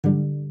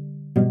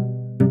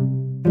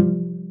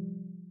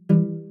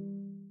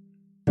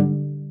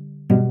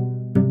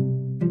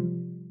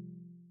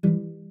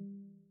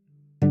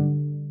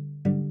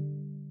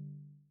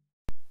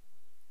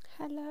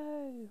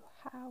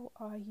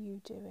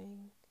you doing?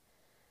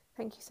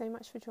 Thank you so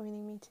much for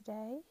joining me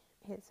today.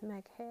 It's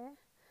Meg here,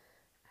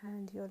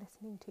 and you're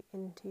listening to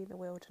Into the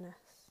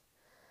Wilderness,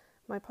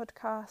 my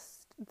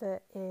podcast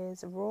that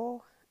is raw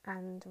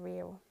and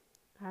real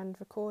and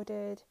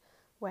recorded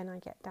when I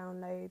get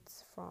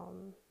downloads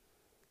from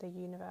the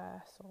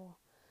universe or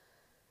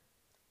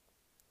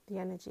the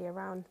energy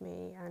around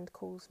me and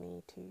calls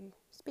me to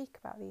speak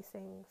about these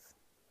things.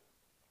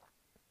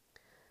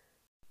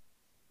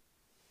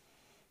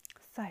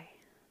 So,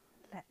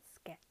 let's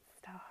get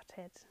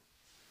started.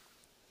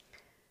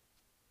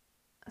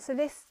 So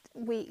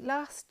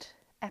last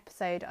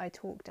episode I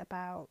talked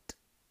about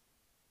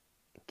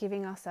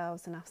giving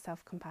ourselves enough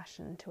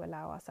self-compassion to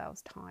allow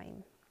ourselves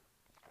time,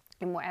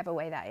 in whatever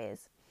way that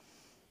is.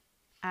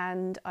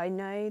 And I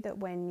know that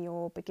when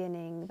you're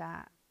beginning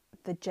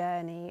the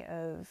journey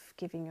of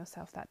giving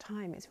yourself that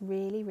time, it's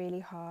really,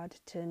 really hard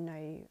to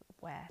know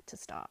where to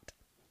start.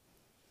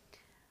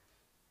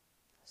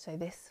 So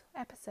this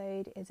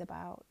episode is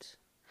about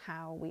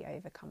how we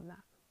overcome that.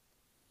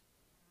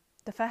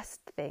 The first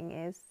thing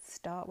is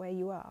start where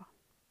you are.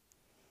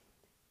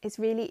 It's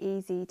really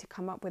easy to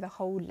come up with a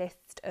whole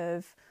list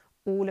of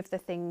all of the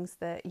things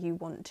that you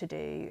want to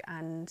do,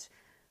 and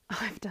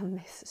I've done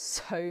this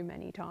so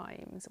many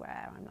times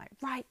where I'm like,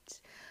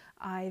 right,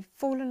 I've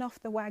fallen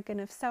off the wagon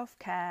of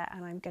self-care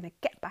and I'm going to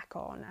get back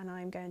on and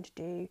I'm going to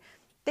do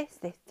this,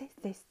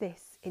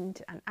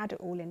 and add it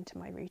all into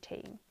my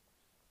routine.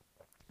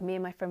 Me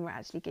and my friend were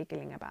actually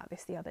giggling about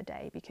this the other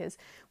day because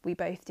we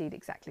both do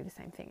exactly the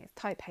same thing. It's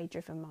type A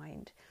driven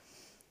mind.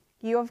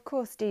 You of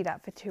course do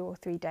that for 2 or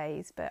 3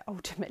 days, but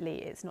ultimately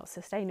it's not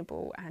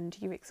sustainable and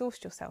you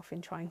exhaust yourself in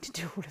trying to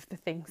do all of the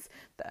things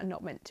that are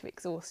not meant to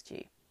exhaust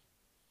you.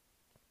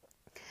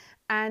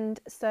 And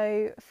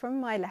so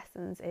from my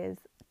lessons is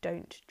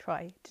don't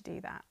try to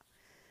do that.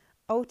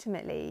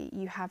 Ultimately,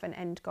 you have an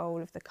end goal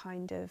of the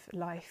kind of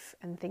life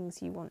and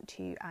things you want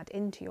to add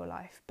into your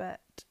life, but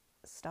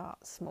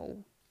start small.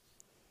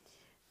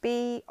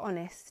 Be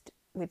honest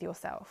with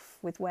yourself,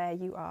 with where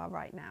you are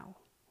right now.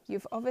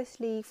 You've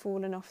obviously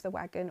fallen off the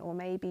wagon, or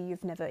maybe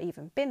you've never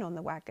even been on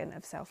the wagon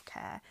of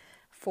self-care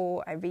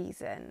for a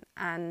reason,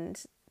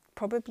 and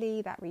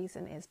probably that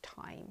reason is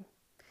time,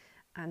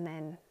 and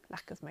then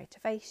lack of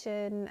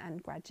motivation,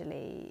 and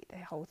gradually the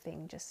whole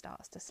thing just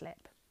starts to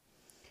slip.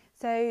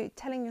 So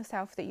telling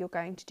yourself that you're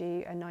going to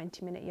do a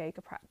 90-minute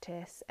yoga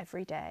practice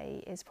every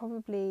day is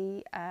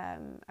probably a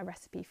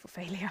recipe for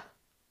failure.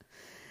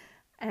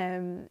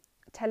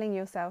 Telling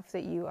yourself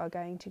that you are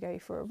going to go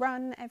for a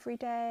run every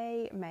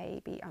day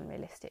may be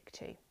unrealistic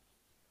too.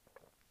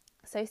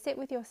 So sit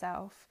with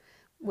yourself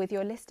with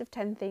your list of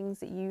 10 things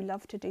that you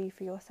love to do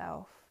for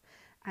yourself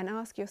and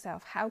ask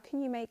yourself, how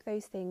can you make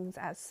those things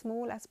as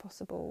small as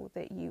possible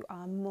that you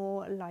are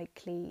more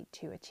likely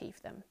to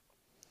achieve them?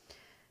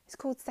 It's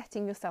called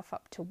setting yourself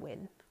up to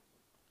win.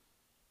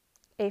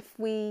 If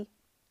we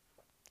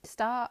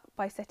start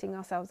by setting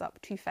ourselves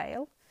up to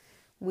fail,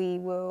 we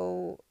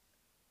will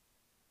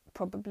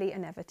probably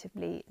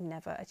inevitably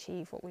never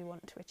achieve what we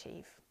want to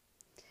achieve.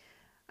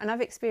 And I've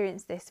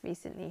experienced this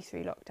recently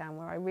through lockdown,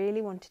 where I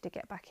really wanted to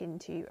get back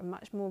into a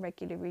much more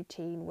regular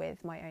routine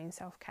with my own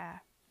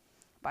self-care.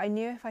 But I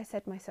knew if I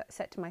said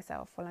to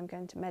myself, well, I'm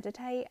going to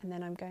meditate and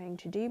then I'm going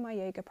to do my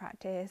yoga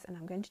practice and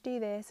I'm going to do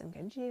this, I'm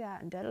going to do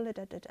that, and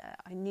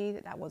I knew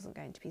that wasn't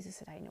going to be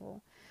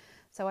sustainable.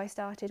 So I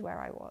started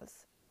where I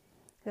was.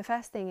 The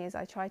first thing is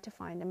I tried to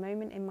find a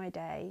moment in my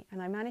day,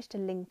 and I managed to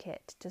link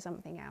it to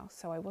something else.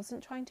 So I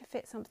wasn't trying to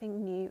fit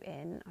something new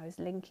in, I was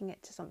linking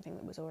it to something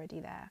that was already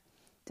there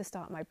to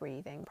start my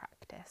breathing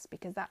practice,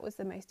 because that was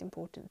the most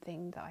important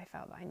thing that I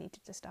felt that I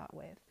needed to start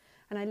with.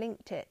 And I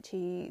linked it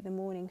to the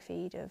morning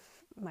feed of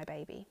my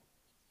baby.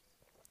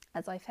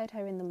 As I fed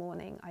her in the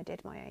morning, I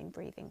did my own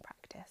breathing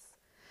practice.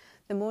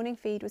 The morning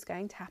feed was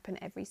going to happen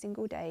every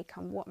single day,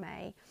 come what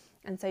may.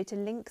 And so to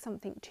link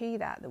something to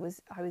that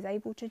I was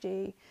able to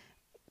do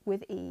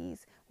with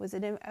ease was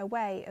a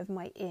way of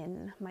my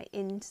in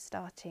to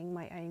starting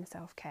my own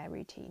self-care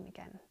routine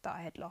again that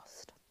I had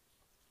lost.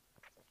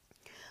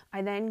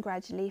 I then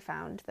gradually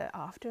found that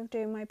after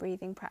doing my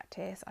breathing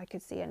practice, I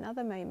could see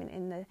another moment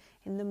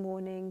in the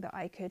morning that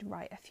I could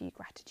write a few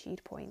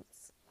gratitude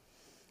points.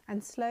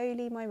 And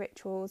slowly my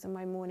rituals and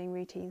my morning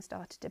routine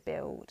started to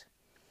build.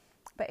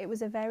 But it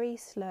was a very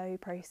slow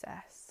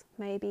process,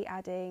 maybe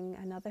adding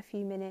another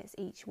few minutes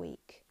each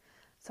week.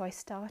 So I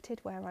started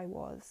where I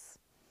was.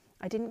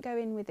 I didn't go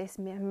in with this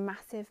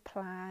massive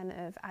plan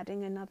of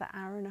adding another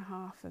hour and a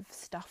half of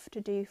stuff to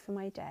do for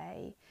my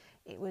day.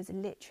 It was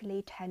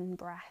literally 10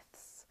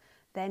 breaths,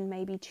 then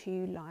maybe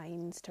 2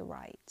 lines to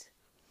write,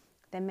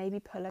 then maybe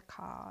pull a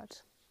card.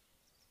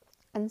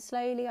 And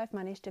slowly I've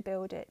managed to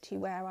build it to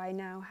where I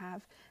now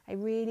have a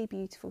really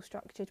beautiful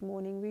structured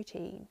morning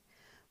routine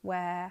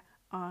where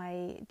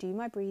I do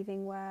my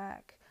breathing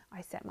work,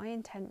 I set my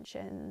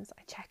intentions,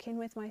 I check in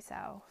with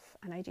myself,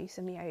 and I do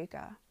some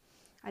yoga.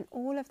 And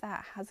all of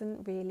that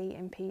hasn't really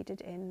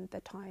impeded in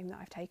the time that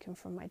I've taken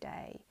from my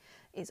day.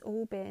 It's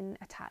all been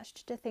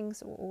attached to things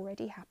that were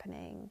already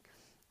happening.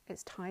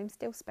 It's time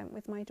still spent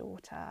with my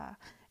daughter.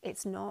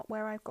 It's not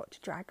where I've got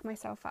to drag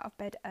myself out of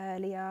bed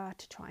earlier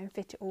to try and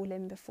fit it all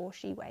in before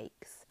she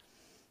wakes.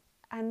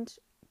 And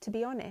to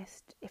be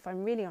honest, if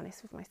I'm really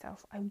honest with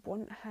myself, I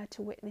want her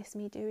to witness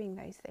me doing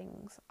those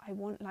things. I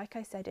want, like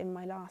I said in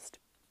my last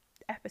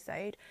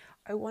episode,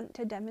 I want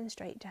to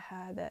demonstrate to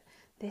her that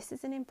this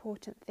is an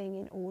important thing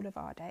in all of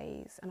our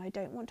days, and I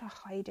don't want to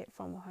hide it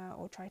from her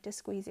or try to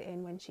squeeze it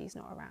in when she's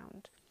not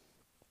around.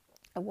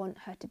 I want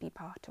her to be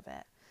part of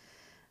it.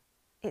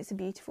 It's a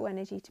beautiful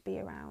energy to be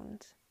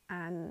around,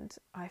 and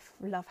I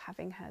love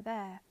having her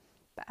there.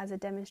 But as a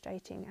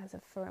demonstrating,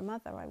 for a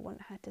mother, I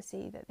want her to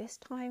see that this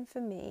time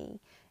for me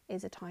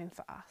is a time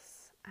for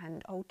us,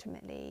 and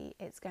ultimately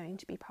it's going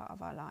to be part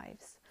of our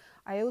lives.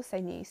 I also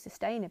knew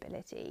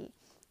sustainability.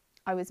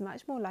 I was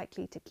much more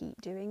likely to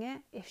keep doing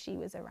it if she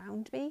was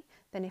around me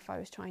than if I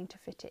was trying to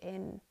fit it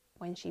in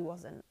when she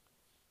wasn't.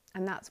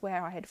 And that's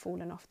where I had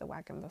fallen off the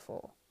wagon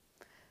before.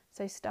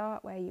 So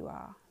start where you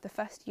are. The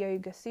first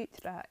Yoga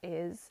Sutra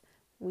is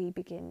we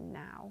begin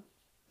now.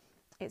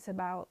 It's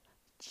about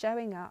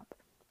showing up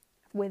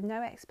with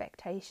no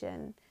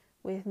expectation,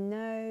 with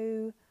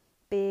no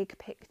big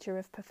picture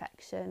of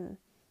perfection,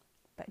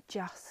 but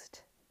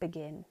just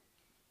begin.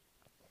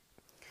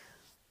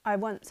 I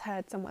once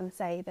heard someone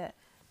say that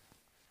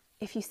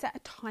if you set a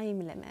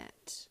time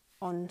limit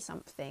on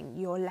something,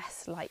 you're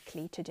less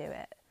likely to do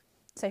it.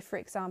 So for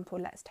example,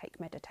 let's take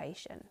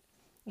meditation.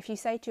 If you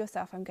say to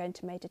yourself, I'm going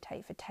to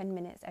meditate for 10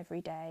 minutes every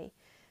day,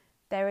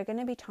 there are going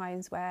to be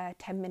times where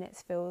 10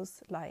 minutes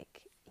feels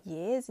like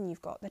years and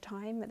you've got the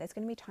time, but there's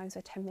going to be times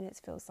where 10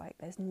 minutes feels like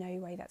there's no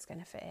way that's going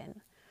to fit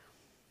in.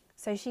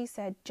 So she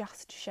said,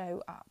 just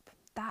show up.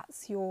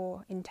 That's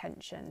your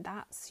intention.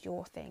 That's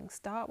your thing.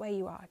 Start where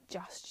you are.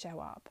 Just show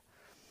up.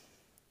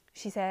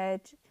 She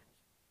said,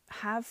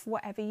 have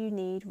whatever you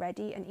need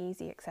ready and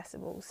easy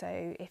accessible.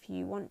 So if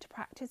you want to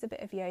practice a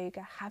bit of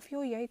yoga, have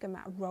your yoga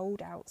mat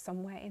rolled out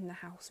somewhere in the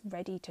house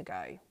ready to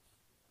go.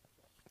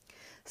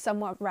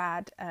 Somewhat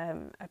rad,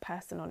 a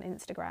person on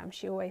Instagram,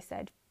 she always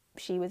said,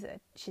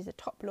 she's a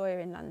top lawyer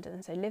in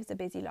London, so lives a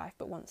busy life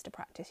but wants to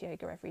practice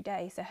yoga every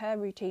day. So her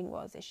routine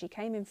was she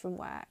came in from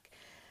work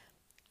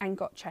and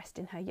got dressed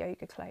in her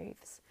yoga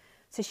clothes.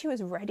 So she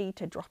was ready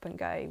to drop and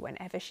go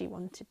whenever she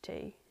wanted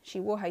to. She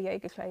wore her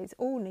yoga clothes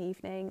all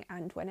evening,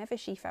 and whenever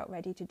she felt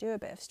ready to do a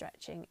bit of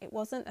stretching, it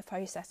wasn't a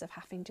process of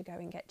having to go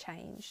and get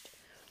changed.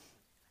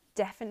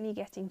 Definitely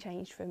getting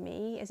changed for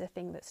me is a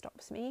thing that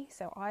stops me.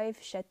 So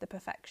I've shed the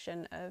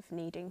perfection of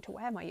needing to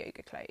wear my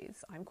yoga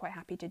clothes. I'm quite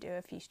happy to do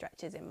a few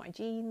stretches in my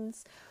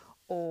jeans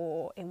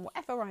or in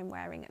whatever I'm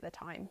wearing at the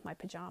time, my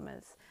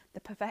pajamas.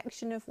 The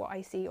perfection of what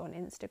I see on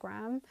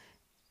Instagram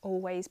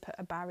always put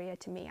a barrier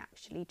to me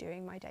actually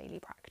doing my daily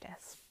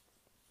practice.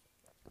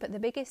 But the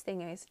biggest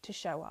thing is to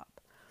show up.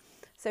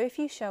 So if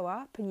you show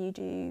up and you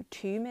do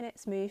 2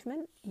 minutes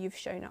movement, you've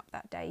shown up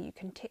that day. You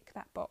can tick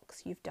that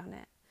box, you've done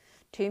it.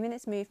 2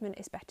 minutes movement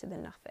is better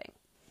than nothing.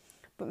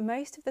 But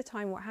most of the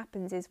time what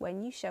happens is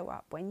when you show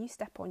up, when you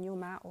step on your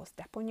mat or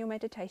step on your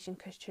meditation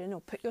cushion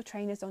or put your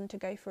trainers on to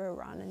go for a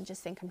run and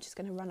just think I'm just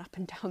going to run up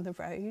and down the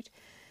road,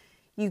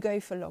 you go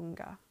for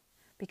longer.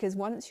 Because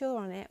once you're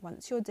on it,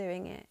 once you're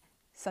doing it,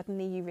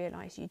 suddenly you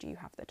realise you do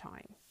have the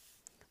time.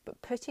 But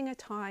putting a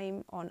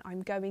time on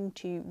I'm going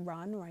to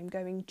run or I'm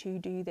going to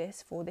do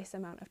this for this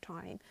amount of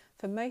time,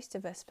 for most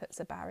of us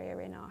puts a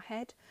barrier in our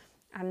head.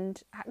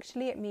 And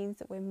actually it means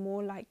that we're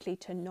more likely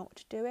to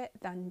not do it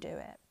than do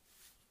it.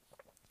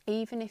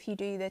 Even if you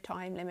do the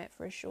time limit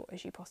for as short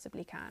as you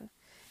possibly can.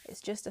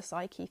 It's just a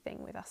psyche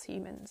thing with us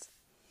humans.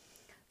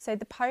 So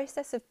the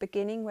process of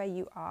beginning where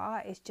you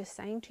are is just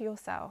saying to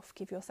yourself,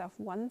 give yourself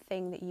one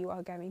thing that you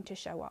are going to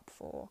show up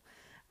for.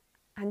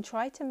 And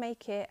try to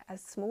make it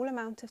as small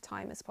amount of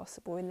time as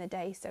possible in the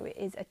day so it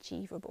is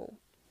achievable.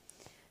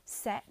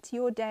 Set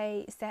your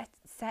day, set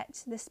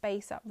the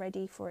space up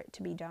ready for it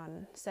to be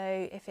done.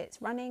 So if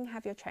it's running,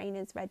 have your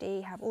trainers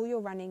ready, have all your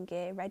running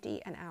gear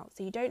ready and out.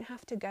 So you don't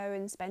have to go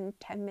and spend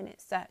 10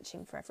 minutes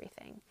searching for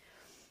everything.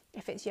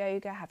 If it's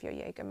yoga, have your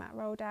yoga mat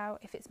rolled out.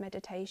 If it's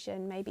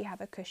meditation, maybe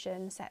have a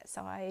cushion set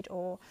aside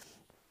or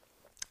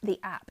the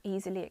app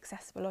easily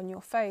accessible on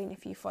your phone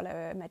if you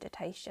follow a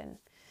meditation.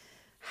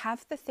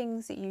 Have the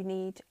things that you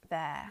need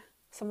there.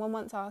 Someone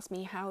once asked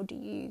me, how do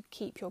you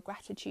keep your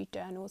gratitude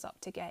journals up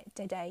to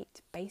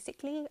date?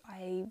 Basically,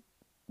 I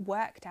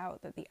worked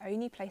out that the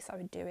only place I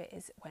would do it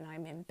is when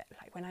I'm in bed,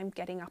 like when I'm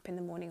getting up in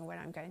the morning or when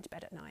I'm going to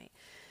bed at night.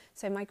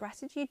 So my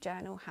gratitude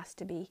journal has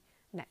to be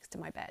next to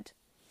my bed.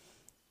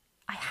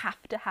 I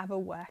have to have a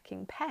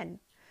working pen.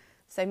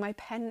 So my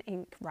pen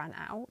ink ran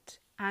out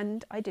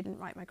and I didn't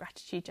write my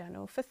gratitude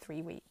journal for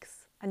 3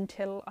 weeks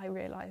until I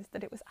realised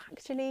that it was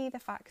actually the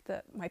fact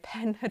that my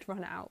pen had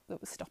run out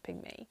that was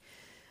stopping me.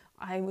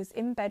 I was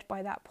in bed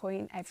by that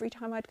point. Every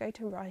time I'd go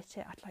to write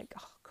it, I'd like,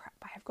 oh crap,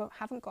 I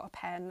haven't got a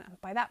pen. And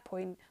by that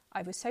point,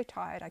 I was so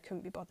tired, I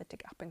couldn't be bothered to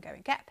get up and go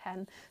and get a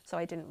pen, so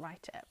I didn't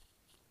write it.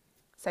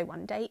 So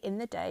one day in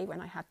the day when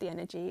I had the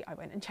energy, I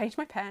went and changed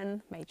my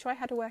pen, made sure I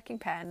had a working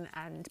pen,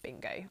 and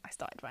bingo, I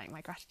started writing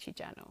my gratitude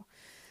journal.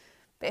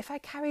 But if I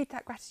carried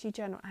that gratitude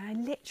journal, and I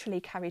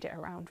literally carried it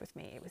around with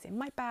me, it was in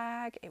my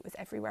bag, it was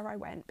everywhere I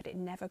went, but it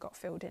never got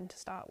filled in to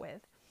start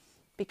with.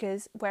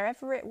 Because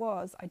wherever it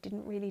was, I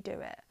didn't really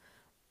do it.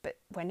 But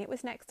when it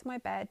was next to my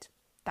bed,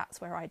 that's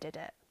where I did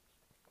it.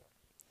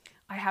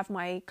 I have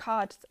my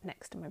cards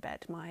next to my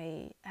bed,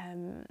 my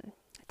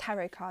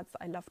tarot cards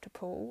that I love to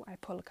pull. I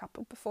pull a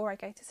couple before I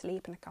go to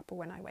sleep and a couple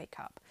when I wake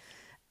up.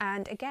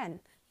 And again,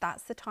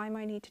 that's the time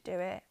I need to do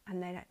it,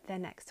 and they're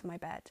next to my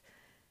bed.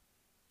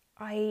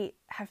 I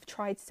have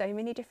tried so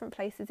many different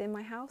places in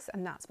my house,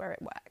 and that's where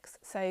it works.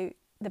 So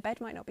the bed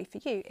might not be for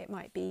you. It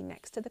might be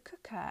next to the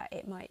cooker.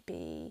 It might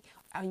be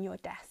on your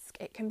desk.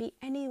 It can be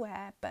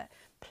anywhere, but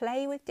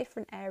play with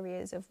different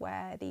areas of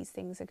where these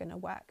things are going to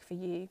work for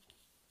you.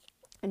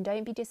 And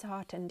don't be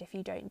disheartened if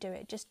you don't do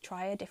it. Just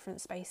try a different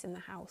space in the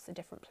house, a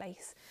different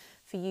place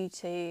for you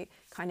to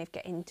kind of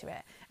get into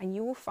it. And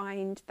you will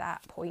find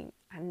that point.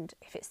 And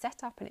if it's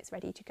set up and it's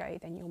ready to go,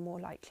 then you're more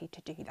likely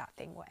to do that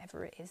thing,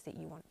 whatever it is that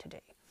you want to do.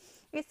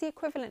 It's the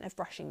equivalent of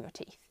brushing your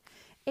teeth.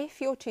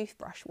 If your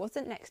toothbrush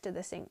wasn't next to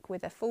the sink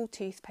with a full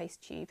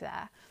toothpaste tube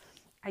there,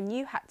 and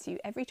you had to,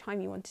 every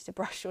time you wanted to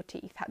brush your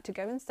teeth, had to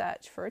go and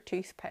search for a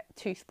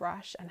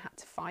toothbrush and had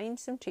to find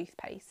some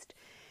toothpaste,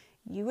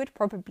 you would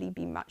probably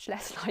be much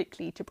less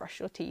likely to brush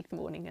your teeth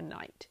morning and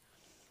night.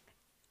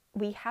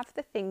 We have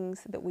the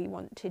things that we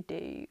want to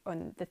do,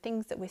 and the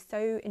things that we're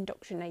so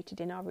indoctrinated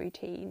in our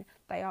routine,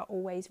 they are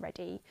always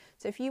ready.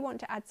 So if you want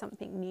to add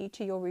something new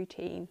to your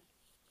routine,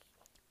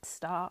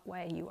 start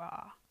where you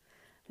are.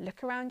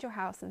 Look around your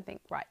house and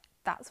think, right,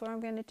 that's where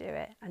I'm going to do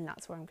it, and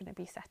that's where I'm going to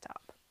be set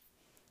up.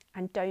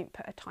 And don't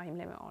put a time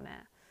limit on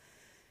it.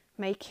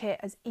 Make it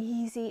as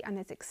easy and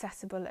as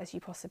accessible as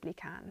you possibly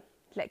can.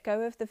 Let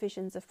go of the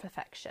visions of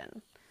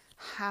perfection.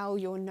 How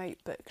your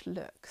notebook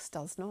looks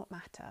does not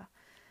matter.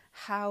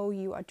 How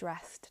you are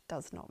dressed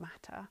does not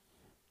matter.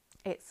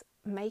 It's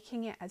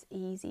making it as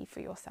easy for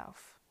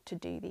yourself to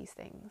do these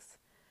things.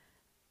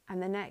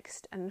 And the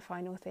next and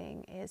final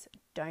thing is,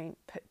 don't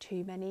put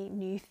too many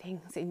new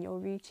things in your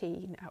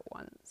routine at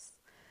once.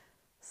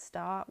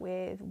 Start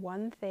with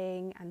one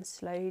thing and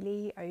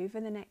slowly over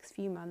the next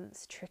few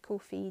months trickle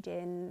feed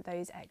in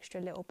those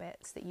extra little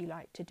bits that you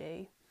like to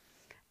do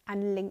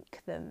and link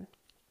them.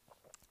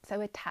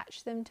 So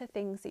attach them to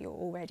things that you're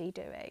already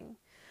doing.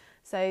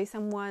 So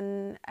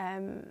someone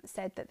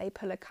said that they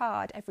pull a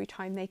card every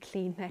time they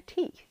clean their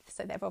teeth.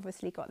 So they've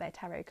obviously got their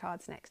tarot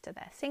cards next to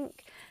their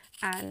sink,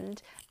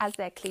 and as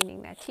they're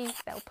cleaning their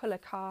teeth, they'll pull a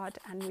card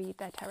and read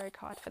their tarot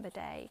card for the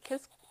day.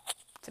 Because,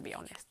 to be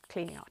honest,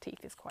 cleaning our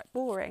teeth is quite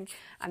boring,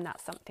 and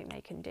that's something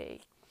they can do.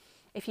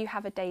 If you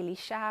have a daily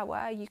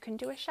shower, you can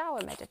do a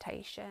shower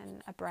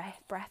meditation. A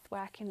breath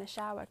work in the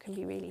shower can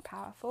be really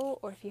powerful.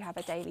 Or if you have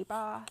a daily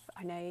bath,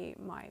 I know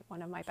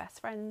one of my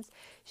best friends,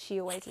 she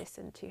always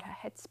listened to her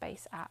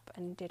Headspace app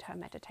and did her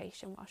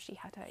meditation while she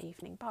had her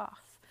evening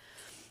bath.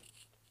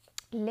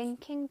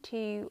 Linking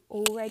to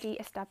already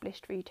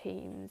established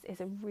routines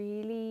is a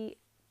really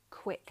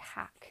quick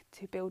hack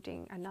to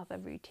building another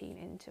routine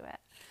into it.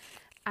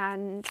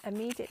 And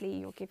immediately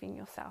you're giving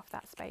yourself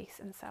that space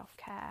and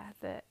self-care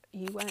that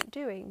you weren't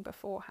doing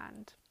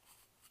beforehand.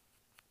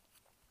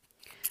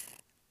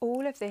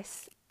 All of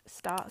this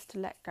starts to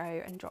let go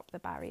and drop the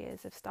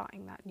barriers of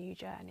starting that new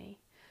journey.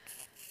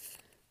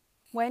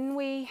 When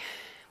we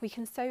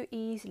can so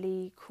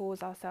easily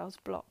cause ourselves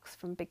blocks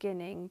from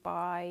beginning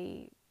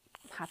by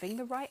having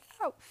the right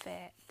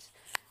outfit,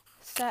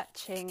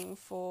 searching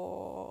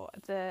for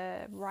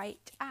the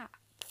right app,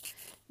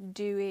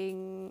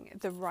 doing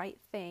the right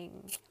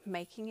thing,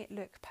 making it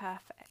look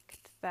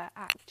perfect, that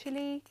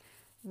actually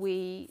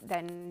we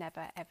then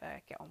never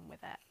ever get on with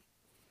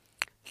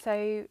it.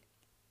 So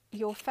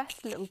your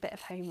first little bit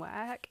of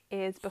homework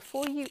is,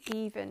 before you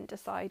even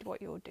decide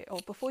what you'll do, or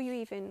before you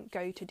even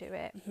go to do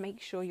it,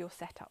 make sure you're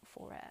set up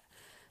for it.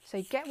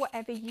 So get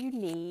whatever you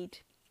need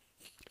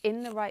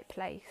in the right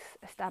place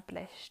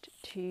established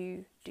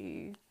to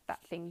do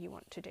that thing you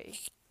want to do.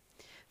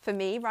 For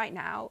me right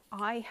now,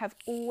 I have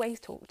always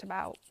talked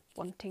about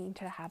wanting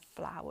to have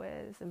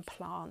flowers and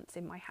plants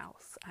in my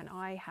house, and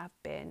I have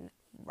been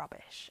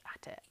rubbish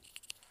at it.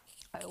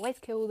 I always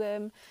kill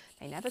them,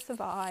 they never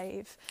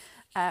survive,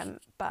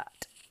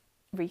 but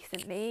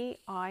recently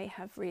I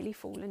have really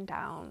fallen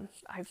down.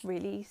 I've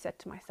really said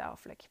to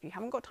myself, look, if you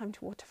haven't got time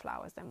to water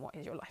flowers, then what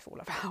is your life all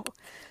about?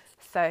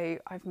 So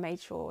I've made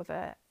sure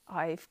that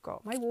I've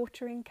got my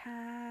watering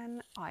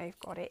can, I've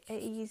got it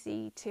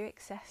easy to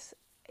access.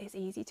 It's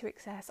easy to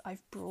access.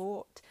 I've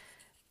brought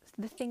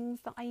the things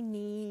that I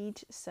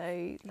need,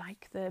 so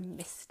like the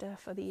mister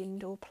for the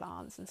indoor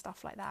plants and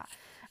stuff like that,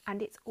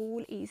 and it's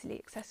all easily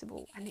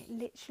accessible, and it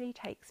literally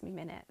takes me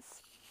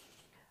minutes.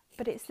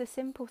 But it's the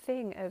simple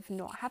thing of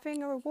not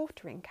having a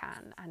watering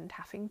can and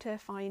having to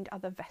find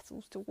other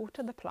vessels to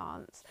water the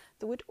plants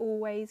that would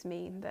always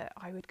mean that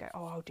I would go,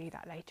 oh, I'll do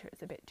that later,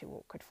 it's a bit too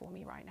awkward for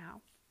me right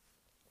now.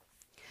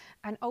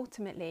 And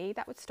ultimately,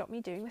 that would stop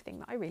me doing the thing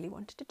that I really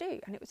wanted to do,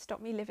 and it would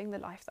stop me living the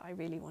life that I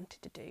really wanted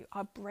to do.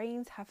 Our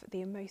brains have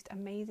the most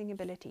amazing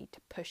ability to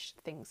push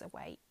things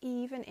away,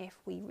 even if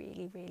we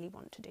really, really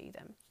want to do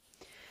them.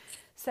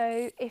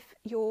 So if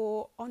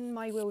you're on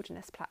My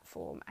Wilderness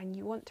platform and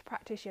you want to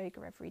practice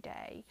yoga every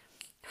day,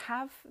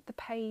 have the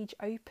page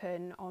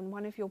open on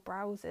one of your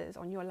browsers,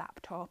 on your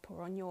laptop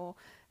or on your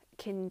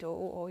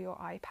Kindle or your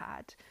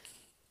iPad.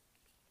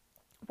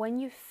 When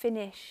you've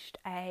finished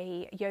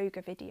a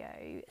yoga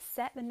video,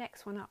 set the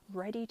next one up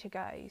ready to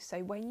go. So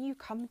when you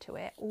come to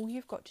it, all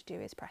you've got to do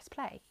is press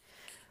play.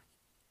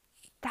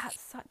 That's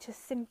such a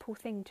simple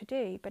thing to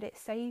do, but it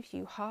saves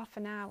you half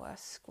an hour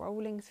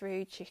scrolling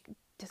through,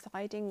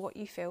 deciding what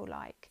you feel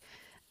like,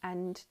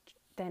 and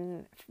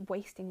then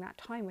wasting that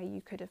time where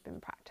you could have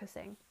been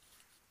practicing.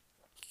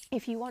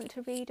 If you want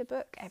to read a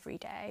book every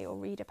day or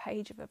read a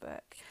page of a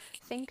book,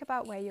 think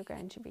about where you're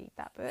going to read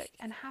that book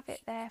and have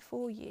it there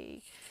for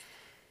you.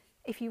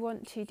 If you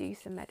want to do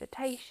some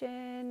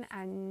meditation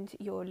and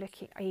you're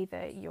looking,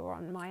 either you're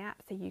on my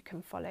app so you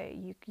can follow,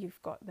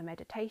 you've got the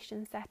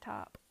meditation set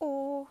up,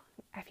 or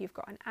if you've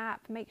got an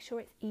app, make sure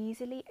it's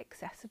easily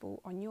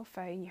accessible on your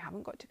phone. You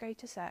haven't got to go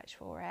to search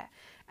for it,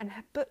 and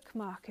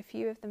bookmark a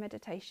few of the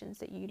meditations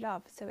that you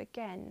love. So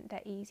again, they're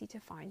easy to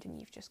find and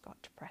you've just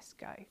got to press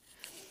go.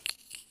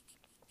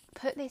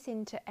 Put this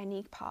into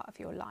any part of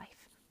your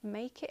life.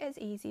 Make it as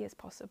easy as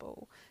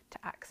possible to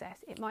access.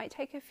 It might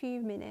take a few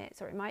minutes,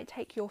 or it might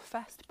take your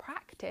first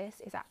practice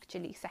is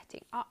actually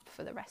setting up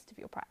for the rest of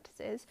your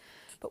practices.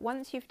 But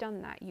once you've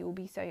done that, you'll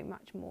be so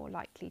much more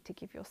likely to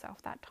give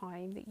yourself that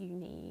time that you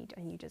need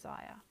and you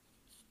desire.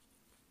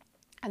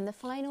 And the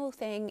final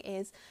thing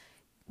is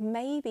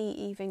maybe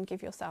even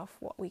give yourself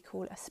what we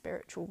call a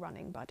spiritual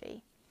running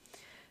buddy.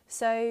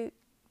 So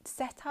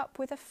set up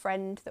with a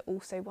friend that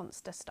also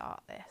wants to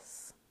start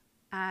this,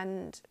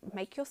 and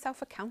make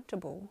yourself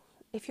accountable.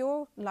 If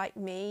you're like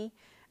me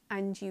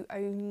and you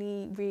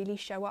only really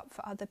show up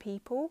for other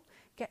people,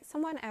 get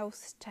someone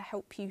else to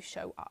help you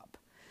show up.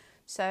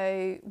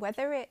 So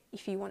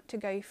if you want to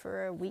go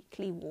for a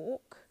weekly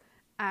walk,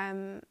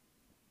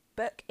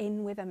 book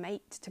in with a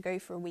mate to go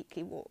for a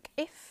weekly walk.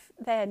 If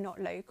they're not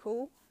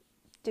local,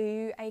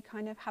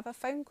 have a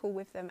phone call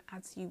with them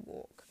as you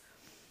walk.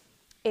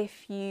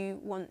 If you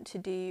want to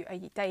do a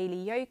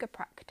daily yoga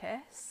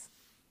practice,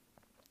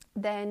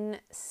 then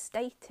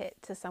state it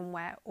to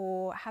somewhere,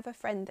 or have a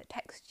friend that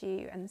texts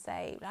you and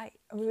say, like,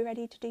 are we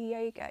ready to do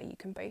yoga? You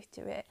can both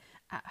do it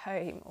at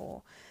home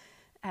or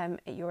at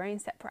your own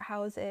separate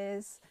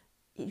houses.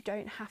 You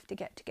don't have to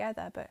get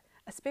together, but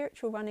a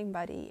spiritual running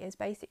buddy is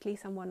basically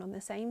someone on the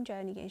same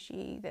journey as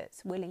you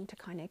that's willing to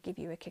kind of give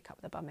you a kick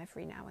up the bum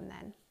every now and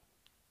then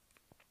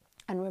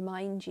and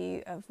remind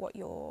you of what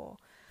you're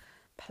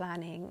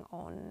planning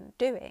on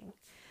doing.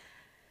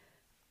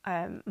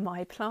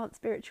 My plant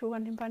spiritual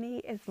running bunny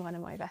is one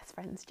of my best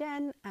friends,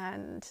 Jen,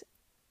 and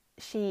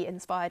she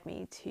inspired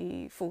me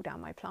to fall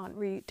down my plant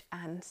route,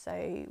 and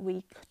so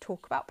we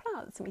talk about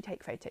plants and we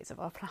take photos of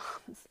our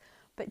plants.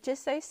 But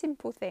just those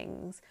simple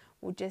things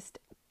will just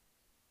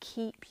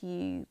keep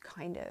you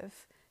kind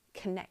of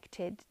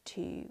connected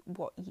to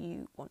what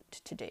you want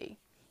to do.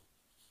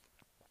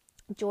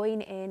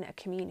 Join in a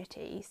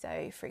community.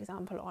 So for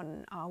example,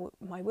 on our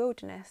My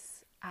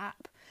Wilderness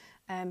app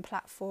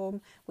platform,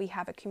 we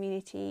have a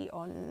community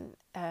on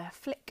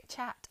Flick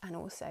chat and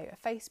also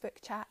a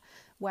Facebook chat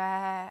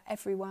where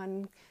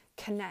everyone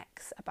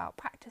connects about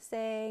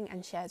practicing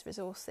and shares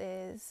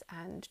resources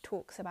and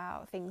talks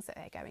about things that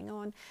are going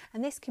on.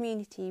 And this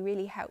community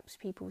really helps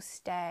people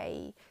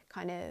stay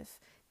kind of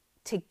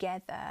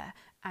together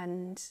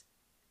and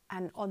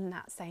on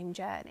that same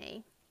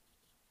journey.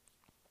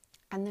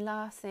 And the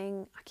last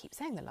thing, I keep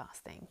saying the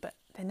last thing, but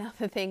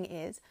another thing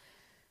is,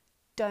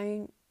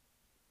 don't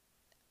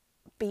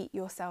beat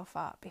yourself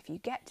up if you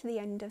get to the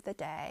end of the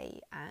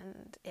day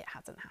and it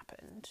hasn't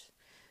happened.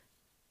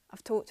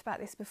 I've talked about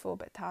this before,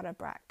 but Tara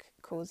Brach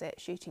calls it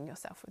shooting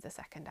yourself with a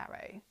second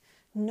arrow.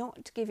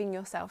 Not giving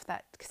yourself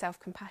that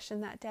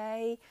self-compassion that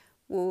day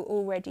will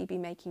already be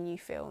making you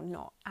feel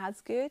not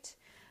as good.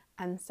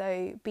 And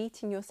so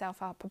beating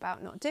yourself up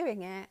about not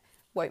doing it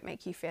won't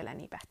make you feel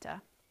any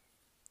better.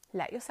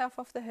 Let yourself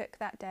off the hook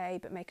that day,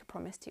 but make a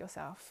promise to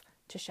yourself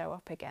to show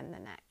up again the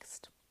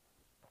next.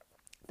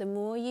 The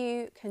more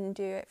you can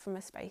do it from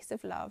a space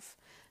of love,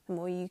 the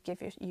more you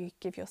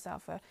give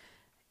yourself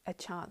a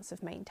chance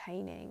of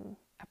maintaining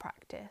a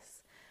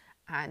practice.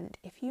 And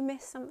if you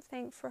miss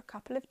something for a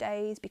couple of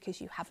days because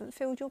you haven't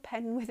filled your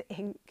pen with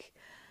ink,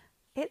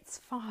 it's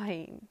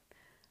fine.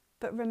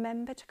 But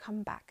remember to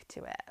come back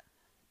to it.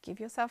 Give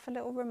yourself a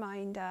little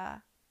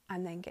reminder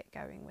and then get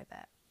going with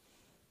it.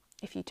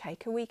 If you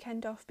take a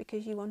weekend off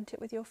because you want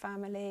it with your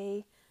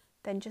family,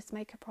 then just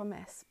make a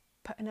promise.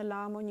 Put an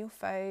alarm on your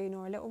phone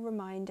or a little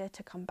reminder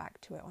to come back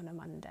to it on a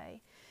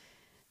Monday.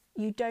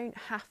 You don't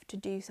have to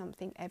do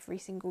something every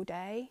single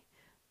day,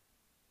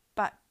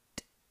 but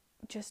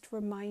just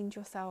remind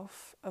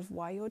yourself of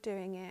why you're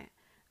doing it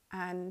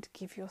and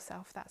give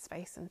yourself that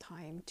space and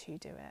time to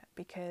do it,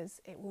 because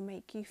it will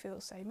make you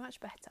feel so much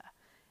better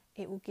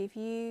It will give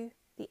you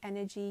the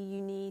energy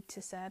you need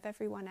to serve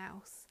everyone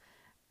else,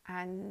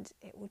 and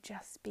it will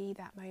just be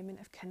that moment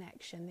of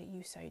connection that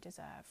you so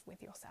deserve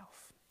with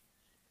yourself.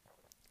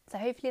 So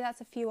hopefully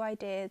that's a few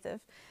ideas of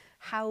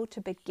how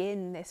to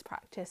begin this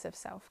practice of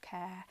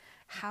self-care,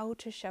 how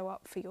to show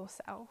up for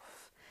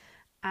yourself.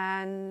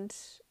 And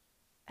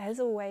as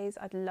always,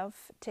 I'd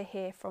love to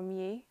hear from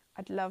you.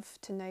 I'd love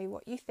to know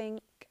what you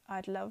think.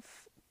 I'd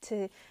love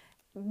to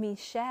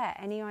share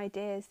any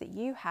ideas that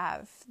you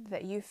have,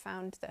 that you've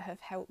found that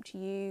have helped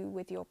you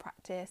with your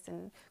practice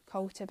and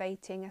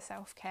cultivating a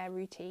self-care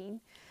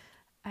routine.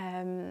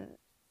 And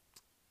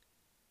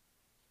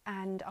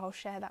I'll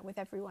share that with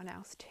everyone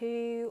else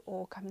too,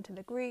 or come to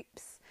the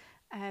groups.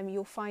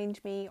 You'll find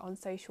me on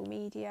social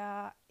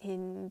media,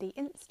 in the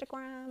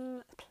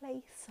Instagram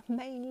place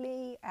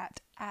mainly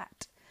at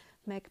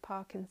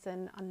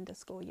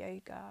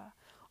megparkinson_yoga,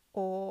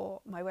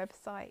 or my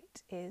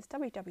website is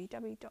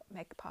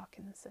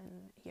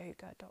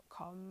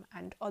www.megparkinsonyoga.com,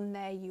 and on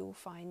there you'll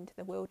find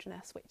the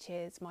Wilderness, which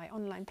is my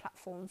online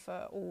platform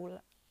for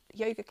all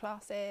yoga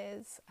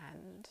classes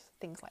and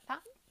things like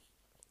that,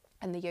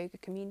 and the yoga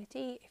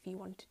community. If you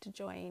wanted to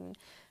join,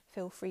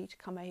 feel free to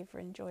come over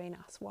and join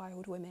us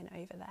wild women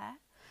over there.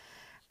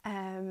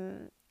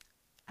 And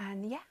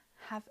yeah,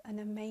 have an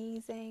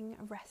amazing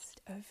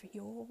rest of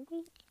your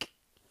week.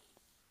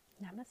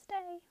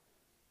 Namaste.